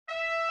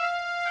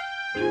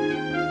Good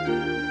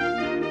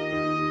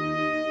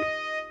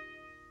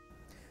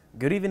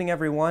evening,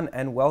 everyone,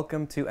 and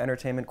welcome to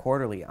Entertainment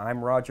Quarterly.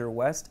 I'm Roger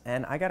West,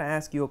 and I gotta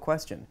ask you a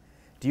question.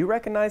 Do you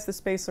recognize the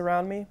space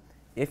around me?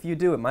 If you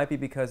do, it might be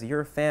because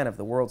you're a fan of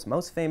the world's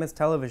most famous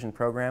television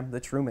program,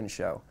 The Truman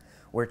Show,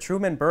 where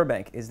Truman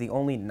Burbank is the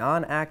only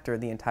non-actor in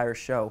the entire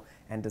show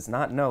and does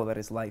not know that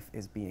his life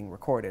is being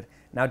recorded.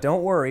 Now,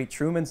 don't worry,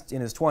 Truman's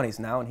in his 20s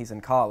now, and he's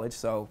in college,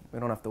 so we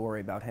don't have to worry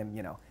about him,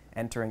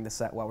 entering the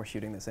set while we're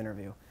shooting this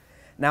interview.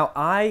 Now,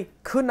 I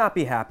could not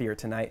be happier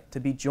tonight to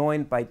be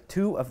joined by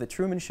two of The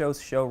Truman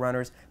Show's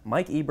showrunners,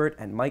 Mike Ebert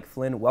and Mike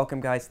Flynn.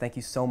 Welcome, guys. Thank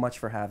you so much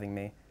for having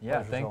me.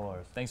 Yeah,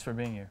 thanks for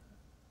being here.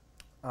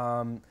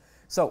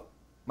 So,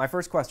 my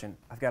first question,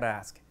 I've got to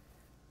ask.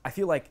 I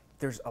feel like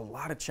there's a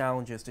lot of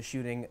challenges to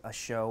shooting a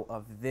show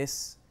of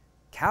this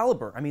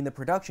caliber. I mean, the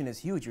production is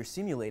huge. You're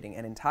simulating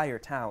an entire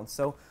town.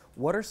 So,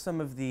 what are some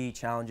of the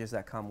challenges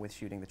that come with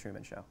shooting The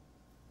Truman Show?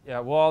 Yeah,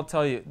 well, I'll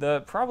tell you,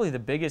 probably the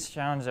biggest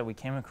challenge that we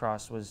came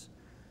across was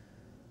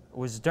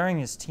during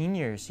his teen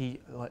years. He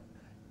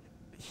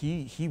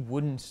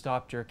wouldn't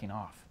stop jerking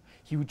off.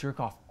 He would jerk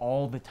off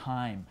all the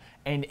time,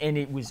 and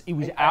it was I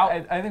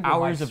think what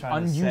hours Mike's of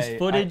trying to unused say-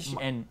 footage.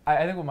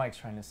 I think what Mike's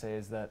trying to say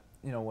is that,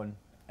 when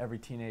every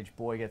teenage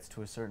boy gets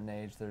to a certain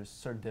age, there's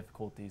certain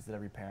difficulties that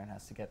every parent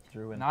has to get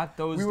through. And not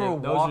those. we were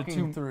those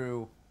walking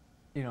through,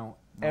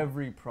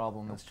 every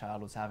problem this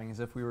child was having as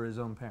if we were his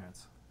own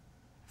parents.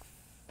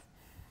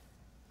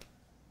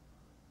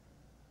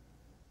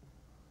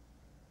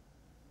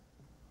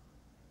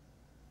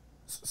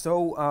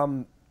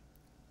 So,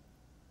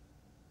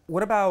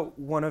 what about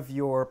one of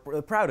your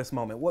proudest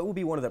moments? What would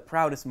be one of the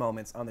proudest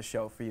moments on the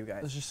show for you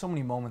guys? There's just so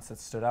many moments that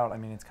stood out. I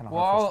mean, it's kind of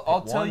Well, hard for us to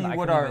I'll pick tell one. you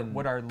I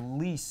what our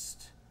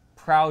least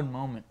proud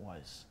moment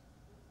was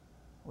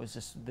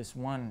this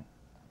one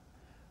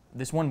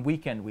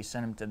weekend we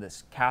sent him to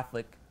this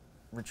Catholic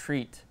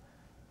retreat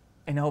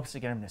in hopes to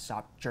get him to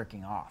stop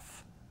jerking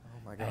off.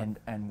 Oh my God!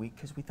 And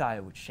because we thought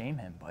it would shame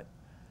him, but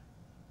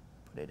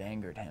it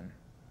angered him,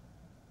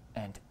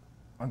 and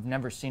I've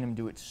never seen him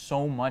do it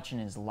so much in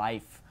his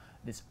life.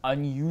 This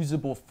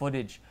unusable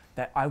footage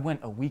that I went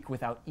a week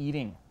without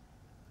eating.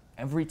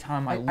 Every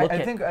time I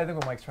think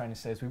what Mike's trying to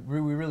say is we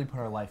really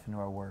put our life into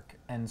our work,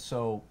 and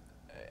so,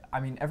 I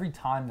mean, every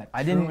time that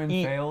Truman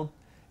failed,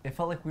 it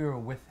felt like we were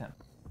with him.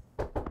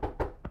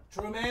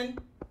 Truman,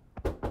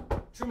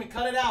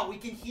 cut it out. We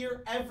can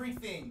hear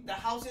everything. The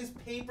house is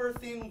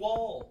paper-thin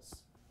walls.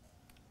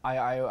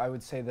 I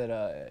would say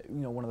that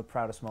one of the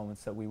proudest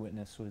moments that we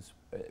witnessed was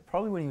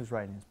probably when he was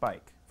riding his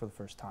bike for the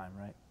first time,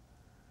 right?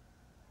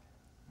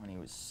 When he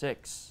was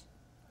 6.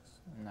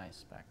 It was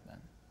nice back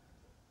then.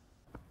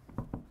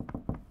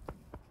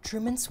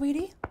 Truman,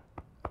 sweetie?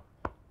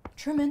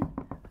 Truman,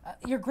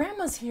 your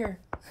grandma's here.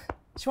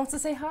 She wants to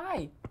say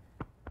hi.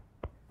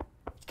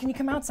 Can you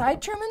come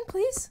outside, Truman,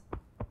 please?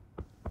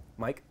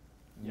 Mike?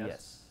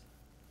 Yes.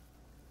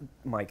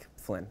 Mike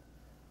Flynn.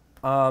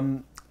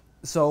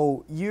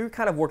 So you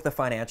kind of work the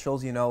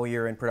financials,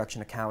 you're in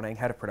production accounting,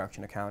 head of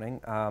production accounting,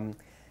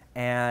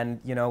 and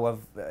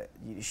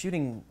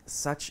shooting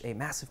such a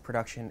massive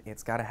production,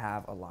 it's got to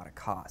have a lot of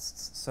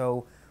costs.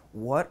 So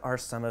what are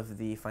some of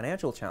the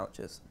financial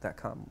challenges that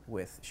come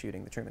with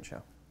shooting The Truman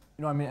Show?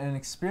 I mean, an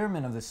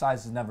experiment of this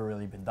size has never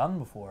really been done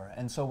before,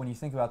 and so when you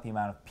think about the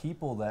amount of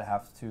people that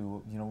have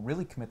to,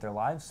 really commit their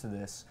lives to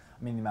this,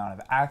 I mean, the amount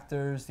of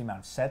actors, the amount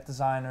of set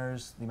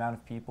designers, the amount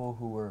of people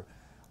who were,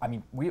 I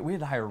mean, we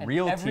had to hire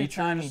real teachers. Every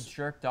time he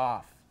jerked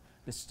off,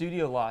 the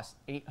studio lost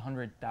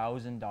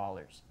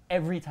 $800,000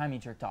 every time he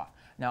jerked off.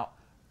 Now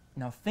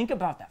think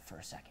about that for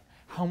a second.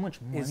 How much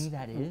money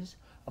that is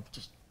of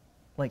just,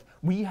 like,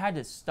 we had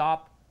to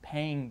stop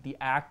paying the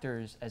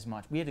actors as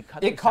much. We had to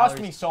cut. It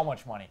cost me so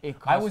much money.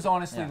 I was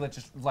honestly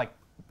just like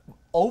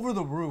over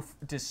the roof.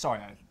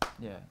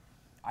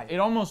 It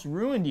almost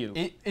ruined you.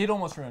 It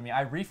almost ruined me.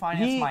 I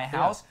refinanced my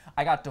house. Yeah.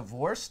 I got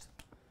divorced.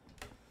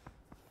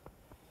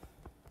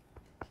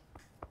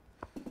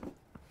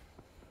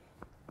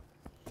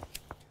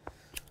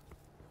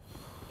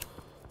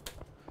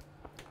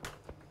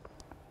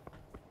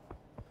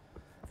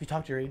 Have you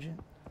talked to your agent?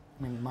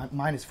 I mean, my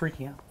mind is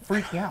freaking out.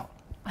 Freaking out.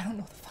 I don't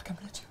know what the fuck I'm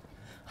gonna do.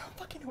 I don't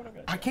fucking know what I'm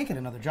gonna do. I can't get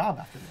another job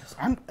after this.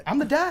 I'm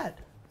the dad.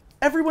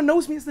 Everyone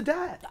knows me as the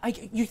dad.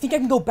 You think I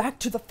can go back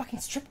to the fucking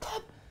strip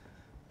club?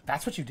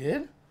 That's what you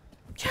did?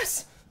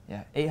 Yes.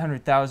 Yeah,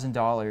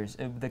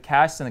 $800,000. The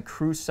cast and the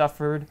crew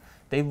suffered.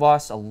 They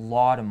lost a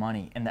lot of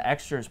money, and the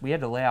extras. We had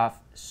to lay off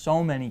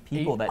so many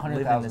people that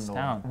live in this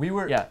town.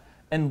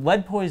 And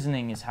lead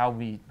poisoning is how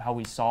we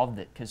solved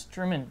it. Because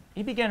Truman,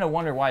 he began to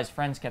wonder why his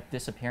friends kept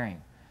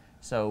disappearing.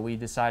 So we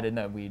decided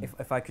that we'd,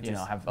 if I could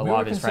just have a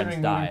lot of his friends die. We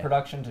were considering moving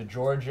production to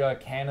Georgia,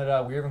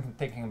 Canada. We were even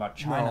thinking about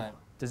China.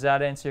 Does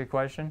that answer your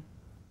question?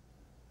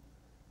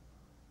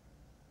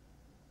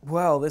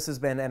 Well, this has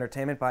been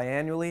Entertainment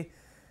Biannually.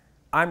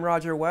 I'm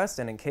Roger West,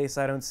 and in case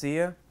I don't see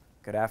you,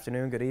 good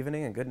afternoon, good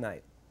evening, and good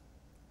night,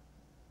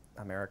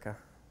 America.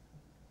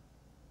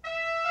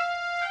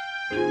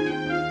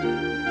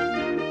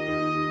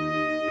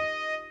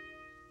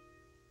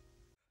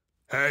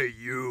 Hey,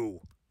 you.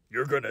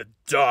 You're gonna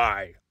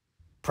die.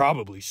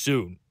 Probably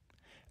soon.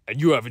 And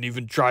you haven't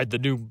even tried the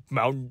new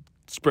Mountain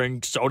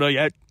Spring soda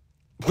yet?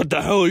 What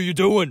the hell are you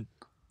doing?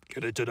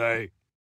 Get it today.